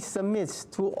gladly submits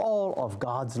to all of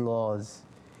God's laws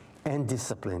and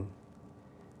discipline.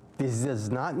 This does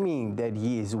not mean that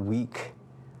he is weak,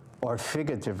 or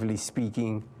figuratively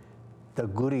speaking, the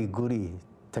goody-goody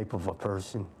type of a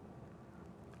person.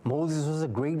 Moses was a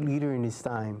great leader in his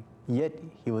time, yet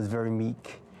he was very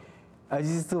meek, as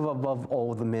he stood above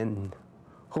all the men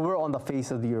who were on the face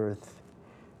of the earth.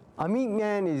 A meek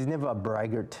man is never a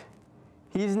braggart.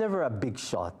 He is never a big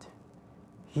shot.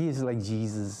 He is like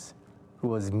Jesus, who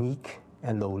was meek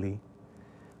and lowly.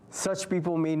 Such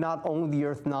people may not own the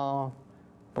earth now,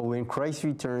 but when Christ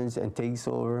returns and takes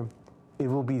over, it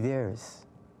will be theirs.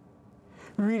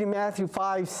 We read in Matthew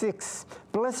 5:6,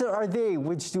 Blessed are they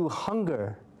which do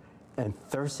hunger and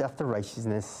thirst after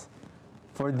righteousness,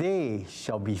 for they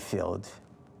shall be filled.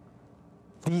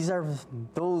 These are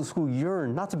those who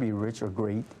yearn not to be rich or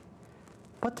great,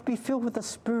 but to be filled with the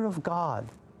Spirit of God.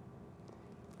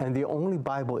 And the only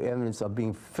Bible evidence of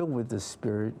being filled with the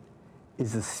Spirit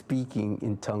is the speaking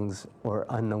in tongues or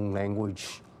unknown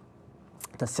language.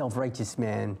 The self-righteous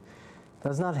man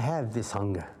does not have this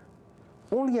hunger.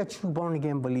 Only a true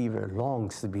born-again believer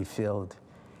longs to be filled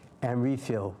and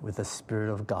refilled with the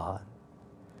Spirit of God.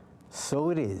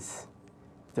 So it is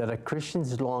that a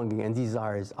Christian's longing and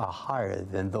desires are higher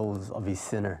than those of a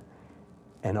sinner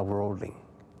and a worldling.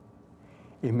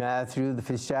 In Matthew, the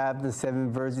 5th chapter, the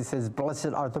 7th verse, it says, Blessed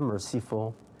are the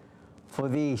merciful, for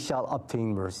they shall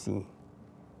obtain mercy.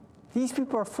 These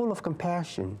people are full of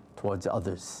compassion towards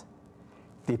others.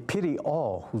 They pity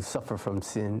all who suffer from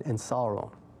sin and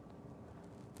sorrow.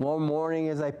 One morning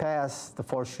as I passed the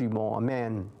 4th Street Mall, a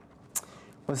man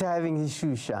was having his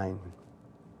shoes shined.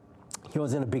 He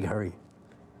was in a big hurry.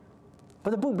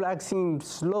 But the bootblack seemed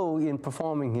slow in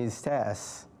performing his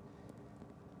task.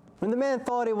 When the man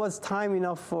thought it was time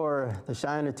enough for the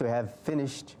shiner to have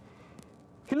finished,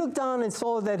 he looked down and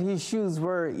saw that his shoes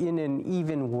were in an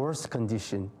even worse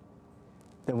condition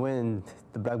than when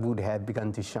the black boot had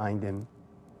begun to shine them.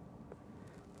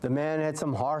 The man had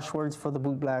some harsh words for the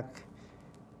bootblack,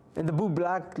 and the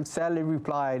bootblack sadly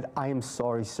replied, I am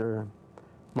sorry, sir.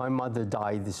 My mother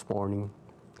died this morning.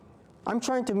 I'm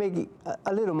trying to make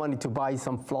a little money to buy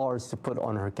some flowers to put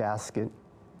on her casket.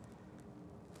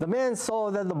 The man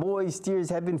saw that the boy's tears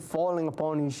had been falling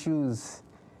upon his shoes,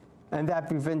 and that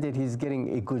prevented his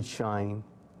getting a good shine.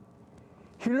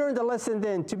 He learned a lesson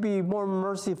then to be more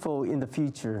merciful in the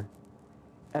future.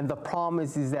 And the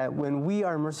promise is that when we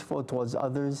are merciful towards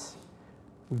others,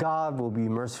 God will be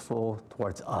merciful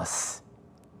towards us.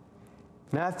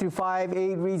 Matthew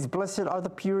 5:8 reads, Blessed are the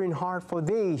pure in heart, for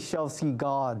they shall see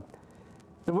God.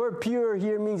 The word pure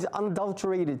here means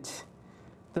unadulterated.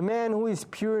 The man who is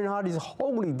pure in heart is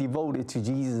wholly devoted to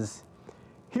Jesus.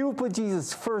 He will put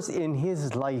Jesus first in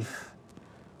his life.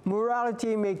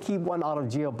 Morality may keep one out of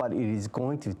jail, but it is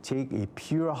going to take a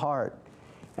pure heart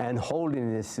and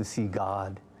holiness to see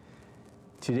God.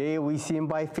 Today we see him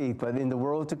by faith, but in the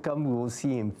world to come we will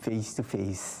see him face to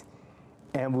face,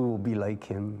 and we will be like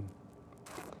him.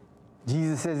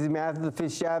 Jesus says in Matthew the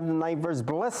 5th chapter, 9th verse,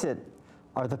 Blessed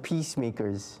are the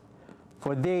peacemakers,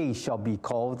 for they shall be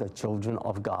called the children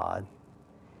of God.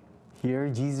 Here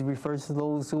Jesus refers to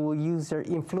those who will use their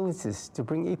influences to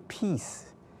bring peace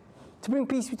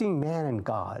between man and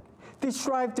God. They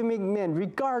strive to make men,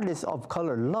 regardless of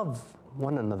color, love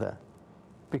one another,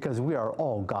 because we are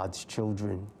all God's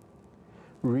children.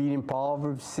 Read in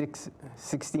Proverbs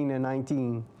 6:16 and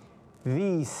 19,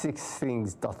 These 6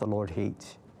 things doth the Lord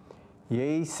hate.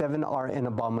 Yea, 7 are an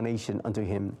abomination unto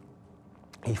him.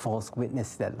 A false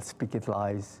witness that speaketh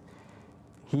lies.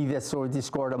 He that soweth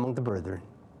discord among the brethren.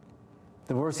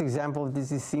 The worst example of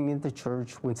this is seen in the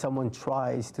church when someone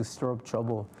tries to stir up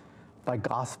trouble by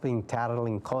gossiping,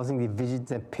 tattling, causing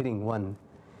divisions and pitting one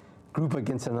group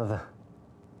against another.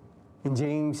 In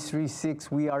James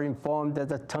 3:6, we are informed that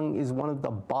the tongue is one of the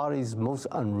body's most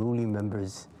unruly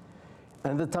members.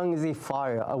 And the tongue is a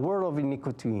fire, a word of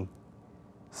iniquity.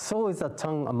 So is the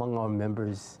tongue among our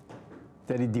members,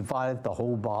 that it divideth the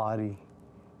whole body,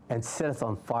 and setteth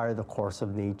on fire the course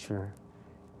of nature,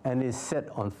 and is set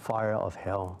on fire of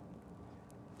hell.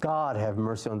 God have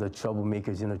mercy on the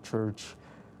troublemakers in the church,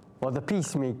 while the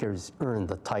peacemakers earn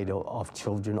the title of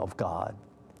children of God.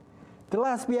 The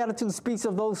last beatitude speaks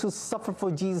of those who suffer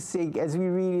for Jesus' sake, as we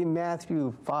read in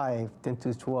Matthew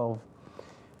 5:10-12.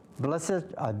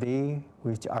 Blessed are they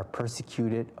which are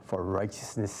persecuted for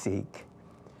righteousness' sake,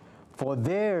 for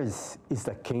theirs is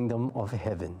the kingdom of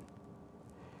heaven.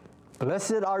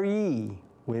 Blessed are ye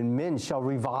when men shall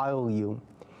revile you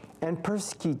and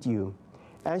persecute you,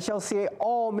 and shall say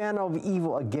all manner of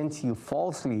evil against you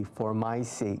falsely for my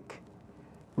sake.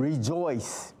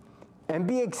 Rejoice and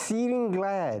be exceeding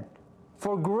glad,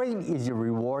 for great is your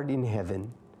reward in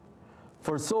heaven.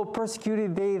 For so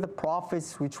persecuted they the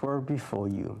prophets which were before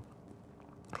you.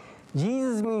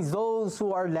 Jesus means those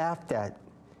who are laughed at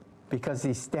because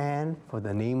they stand for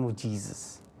the name of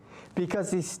Jesus,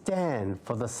 because they stand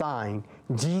for the sign,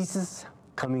 Jesus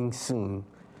coming soon,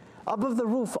 above the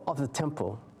roof of the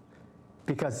temple,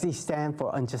 because they stand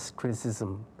for unjust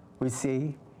criticism. We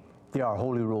say they are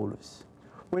holy rollers,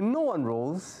 when no one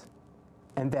rolls,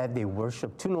 and that they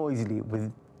worship too noisily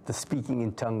with the speaking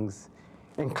in tongues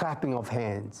and clapping of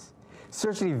hands.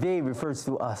 Certainly they refers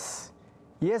to us.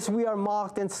 Yes, we are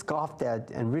mocked and scoffed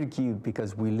at and ridiculed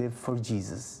because we live for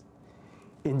Jesus.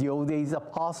 In the old days, the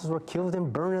apostles were killed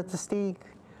and burned at the stake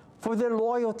for their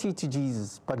loyalty to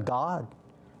Jesus, but God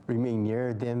remained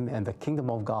near them, and the kingdom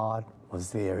of God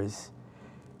was theirs.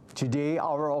 Today,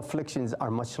 our afflictions are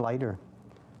much lighter,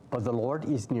 but the Lord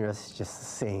is near us just the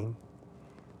same.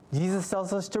 Jesus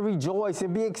tells us to rejoice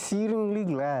and be exceedingly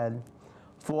glad,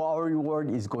 for our reward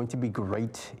is going to be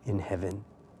great in heaven.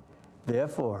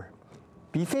 Therefore,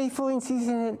 be faithful in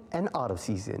season and out of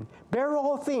season. Bear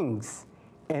all things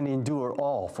and endure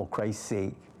all for Christ's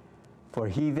sake. For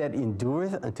he that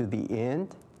endureth unto the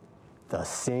end, the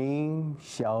same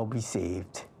shall be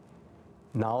saved.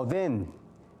 Now then,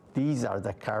 these are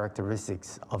the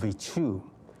characteristics of a true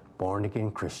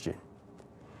born-again Christian.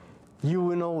 You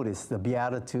will notice the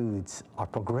Beatitudes are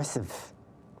progressive.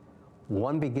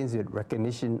 One begins with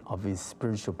recognition of his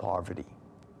spiritual poverty.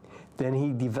 Then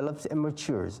he develops and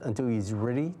matures until he is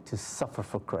ready to suffer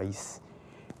for Christ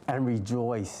and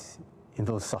rejoice in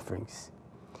those sufferings.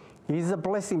 He is a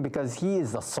blessing because he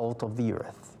is the salt of the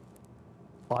earth.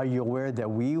 Are you aware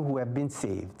that we who have been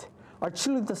saved are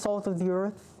truly the salt of the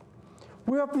earth?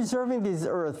 We are preserving this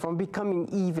earth from becoming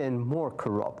even more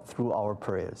corrupt through our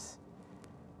prayers.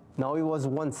 Now, it was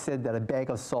once said that a bag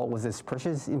of salt was as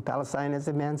precious in Palestine as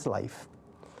a man's life.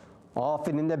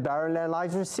 Often in the barren land,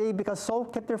 lives were saved because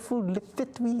salt kept their food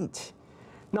fit to eat.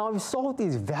 Now, if salt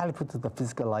is valuable to the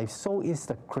physical life, so is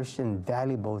the Christian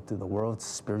valuable to the world's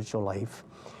spiritual life.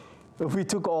 If we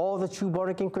took all the true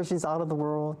born-again Christians out of the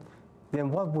world,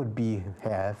 then what would we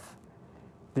have?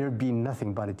 There would be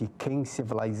nothing but a decaying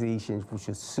civilization which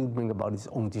would soon bring about its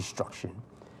own destruction.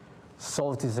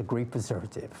 Salt is a great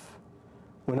preservative.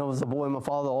 When I was a boy, my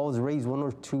father always raised 1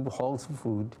 or 2 hogs for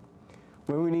food.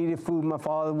 When we needed food, my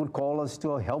father would call us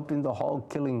to help in the hog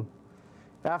killing.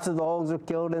 After the hogs were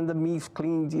killed and the meat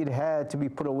cleaned, it had to be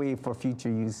put away for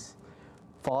future use.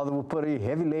 Father would put a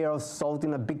heavy layer of salt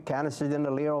in a big canister, then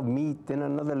a layer of meat, then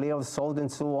another layer of salt, and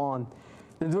so on.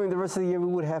 And during the rest of the year, we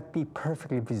would have to be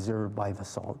perfectly preserved by the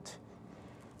salt.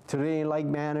 Today, in like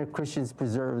manner, Christians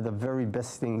preserve the very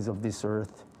best things of this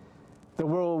earth. The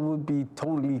world would be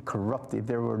totally corrupt if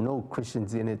there were no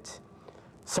Christians in it.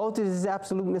 Salt is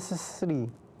absolute necessity.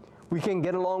 We can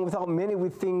get along without many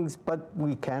with things, but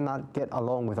we cannot get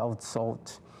along without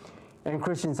salt. And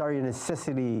Christians are a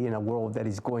necessity in a world that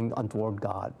is going untoward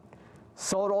God.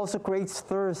 Salt also creates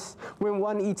thirst. When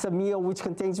one eats a meal which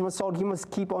contains much salt, he must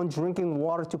keep on drinking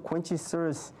water to quench his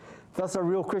thirst. Thus, a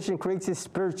real Christian creates his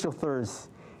spiritual thirst.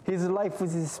 His life,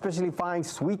 which is especially fine,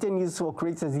 sweet, and useful,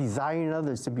 creates a desire in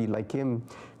others to be like him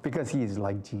because he is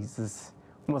like Jesus.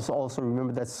 We must also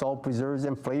remember that salt preserves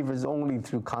and flavors only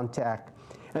through contact.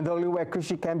 And the only way a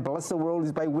Christian can bless the world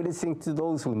is by witnessing to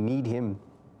those who need him.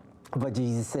 But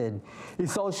Jesus said,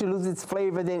 if salt should lose its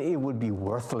flavor, then it would be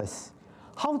worthless.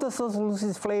 How does salt lose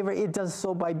its flavor? It does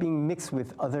so by being mixed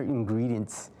with other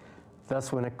ingredients.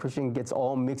 Thus, when a Christian gets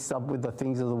all mixed up with the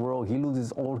things of the world, he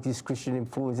loses all his Christian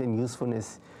influence and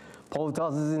usefulness. Paul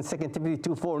tells us in 2 Timothy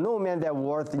 2:4, no man that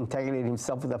worth entangled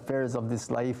himself with affairs of this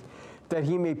life, that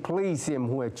he may please him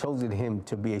who had chosen him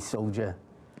to be a soldier.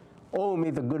 Oh,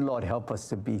 may the good Lord help us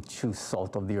to be true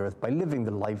salt of the earth by living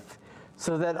the life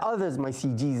so that others might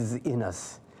see Jesus in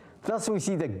us. Thus, we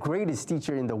see the greatest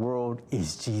teacher in the world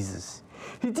is Jesus.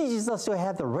 He teaches us to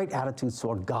have the right attitudes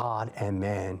toward God and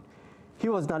man. He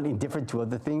was not indifferent to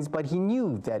other things, but he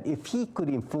knew that if he could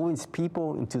influence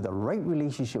people into the right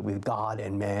relationship with God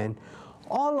and man,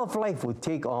 all of life would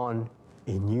take on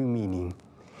a new meaning.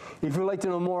 If you'd like to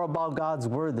know more about God's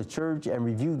Word, the church, and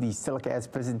review the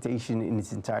telecast presentation in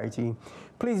its entirety,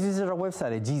 please visit our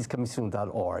website at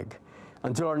jesuscomingsoon.org.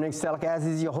 Until our next telecast,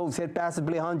 this is your host, Head Pastor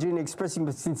Billy Hahn Jr., expressing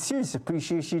my sincerest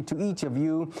appreciation to each of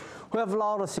you who have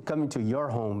allowed us to come into your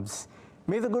homes.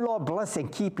 May the good Lord bless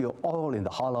and keep you all in the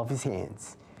hollow of his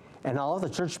hands. And now the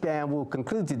church band will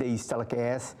conclude today's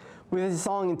telecast with a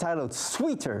song entitled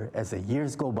Sweeter as the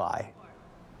Years Go By.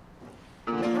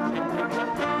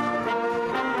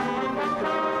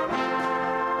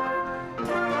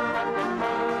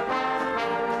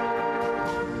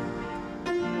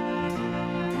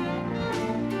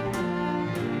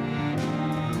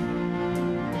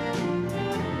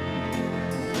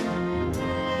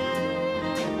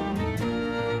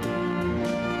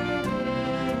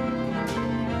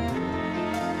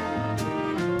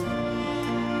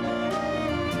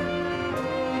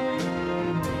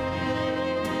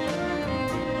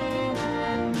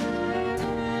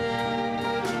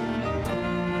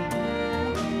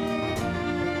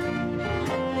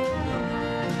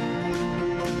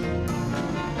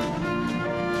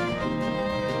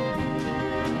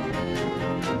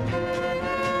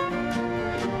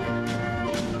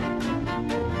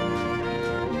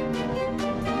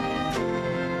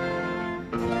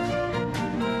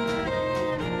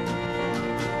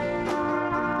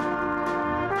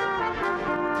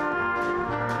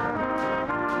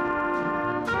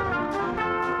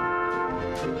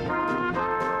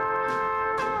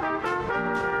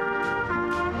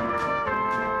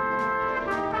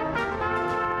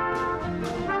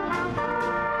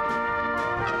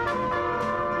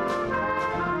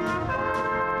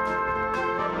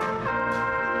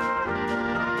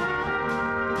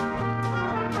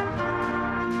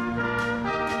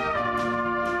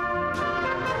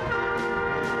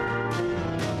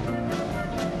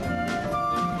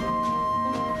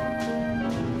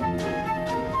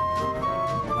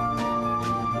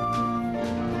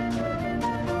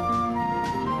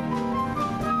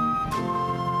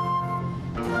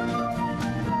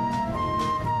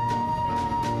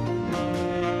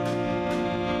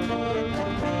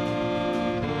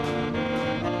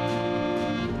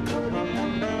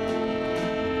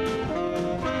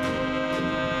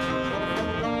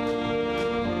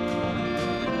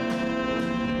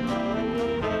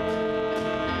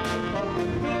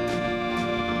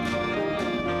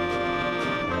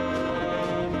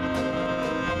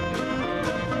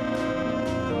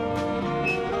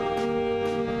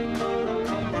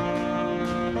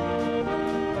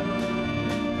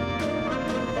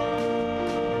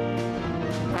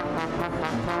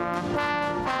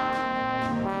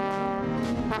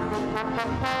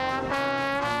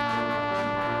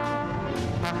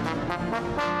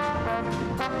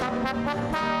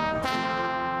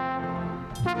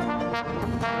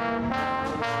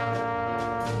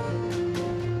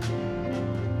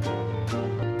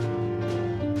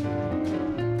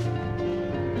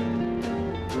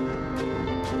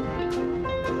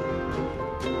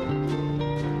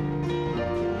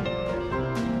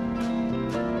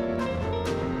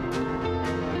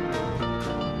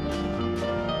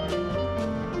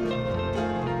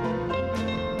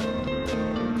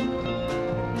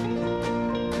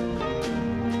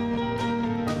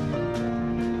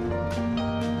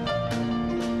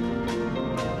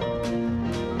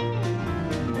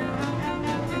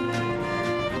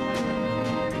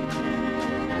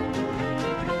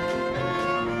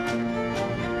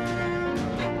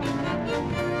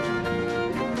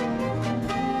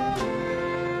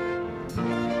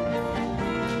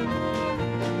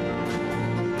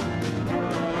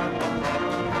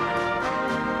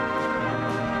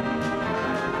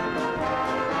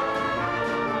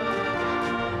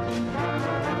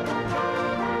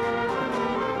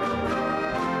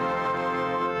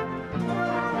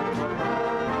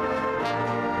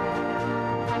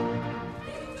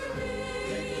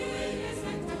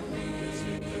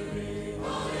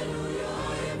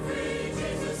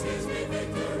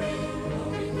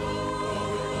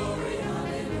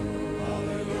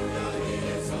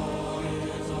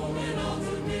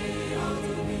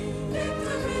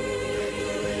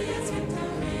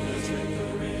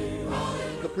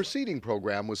 The preceding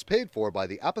program was paid for by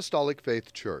the Apostolic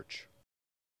Faith Church.